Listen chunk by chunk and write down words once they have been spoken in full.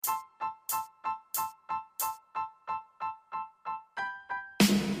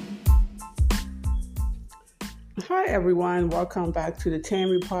Hi, everyone. Welcome back to the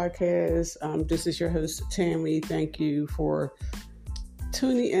Tammy Podcast. This is your host, Tammy. Thank you for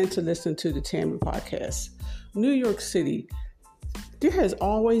tuning in to listen to the Tammy Podcast. New York City. There has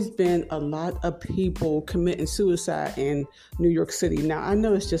always been a lot of people committing suicide in New York City. Now, I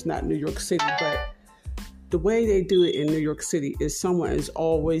know it's just not New York City, but the way they do it in New York City is someone is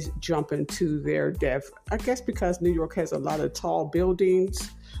always jumping to their death. I guess because New York has a lot of tall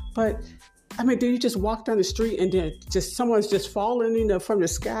buildings, but do you just walk down the street and then just someone's just falling, from the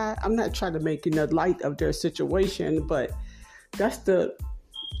sky? I'm not trying to make, light of their situation, but that's the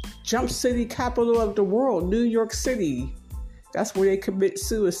jump city capital of the world, New York City. That's where they commit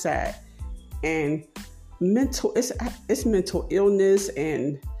suicide. And it's mental illness,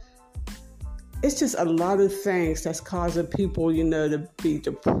 and it's just a lot of things that's causing people, to be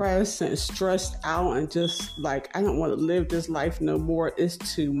depressed and stressed out and just like, I don't want to live this life no more. It's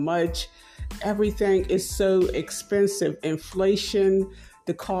too much. Everything is so expensive. Inflation,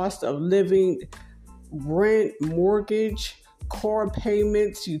 the cost of living, rent, mortgage, car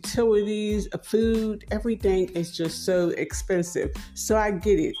payments, utilities, food, everything is just so expensive. So I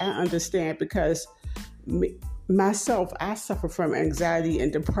get it. I understand because myself, I suffer from anxiety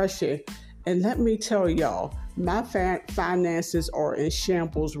and depression. And let me tell y'all, my finances are in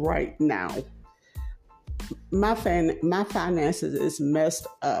shambles right now. My finances is messed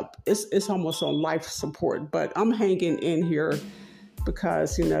up. It's almost on life support, but I'm hanging in here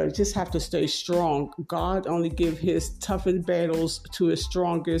because, just have to stay strong. God only give his toughest battles to his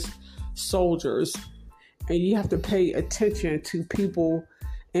strongest soldiers. And you have to pay attention to people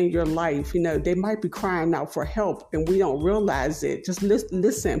in your life. They might be crying out for help and we don't realize it. Just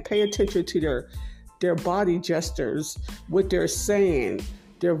listen, pay attention to their body gestures, what they're saying,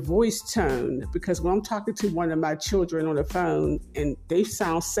 their voice tone. Because when I'm talking to one of my children on the phone and they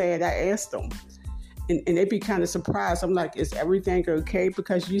sound sad, I ask them. And they be kind of surprised. I'm like, is everything okay?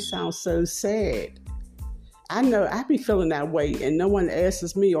 Because you sound so sad. I know I be feeling that way and no one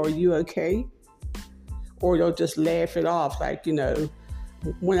asks me, are you okay? Or they'll just laugh it off like,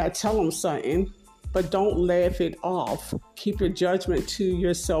 when I tell them something, but don't laugh it off. Keep your judgment to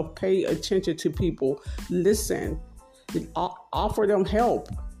yourself. Pay attention to people. Listen. Offer them help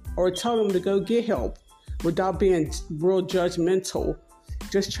or tell them to go get help without being real judgmental.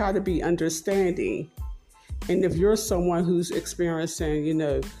 Just try to be understanding. And if you're someone who's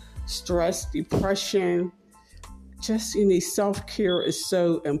experiencing, stress, depression, just self-care is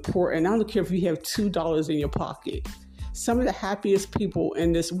so important. I don't care if you have $2 in your pocket. Some of the happiest people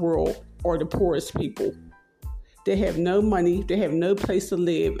in this world are the poorest people. They have no money, they have no place to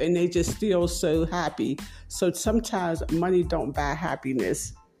live, and they just feel so happy. So sometimes money don't buy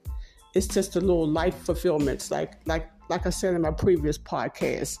happiness. It's just a little life fulfillments, like I said in my previous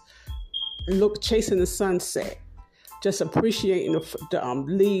podcast. Chasing the sunset, just appreciating the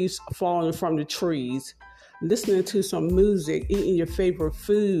leaves falling from the trees, listening to some music, eating your favorite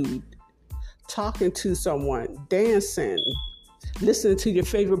food, talking to someone, dancing, listening to your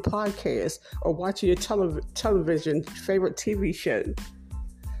favorite podcast or watching your television favorite TV show,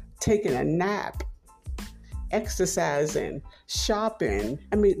 taking a nap, exercising, shopping.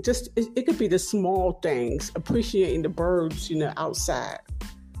 It could be the small things, appreciating the birds, outside.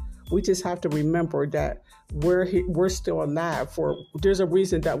 We just have to remember that we're still alive. There's a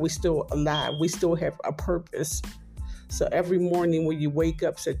reason that we're still alive. We still have a purpose. So every morning when you wake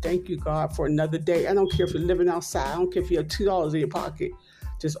up, say, thank you, God, for another day. I don't care if you're living outside. I don't care if you have $2 in your pocket.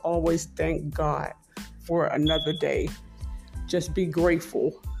 Just always thank God for another day. Just be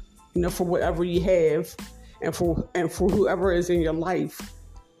grateful, for whatever you have and for whoever is in your life.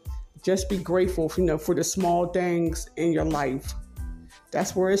 Just be grateful, for the small things in your life.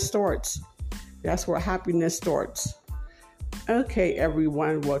 That's where it starts. That's where happiness starts. Okay,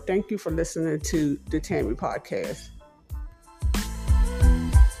 everyone. Well, thank you for listening to the Tammy Podcast.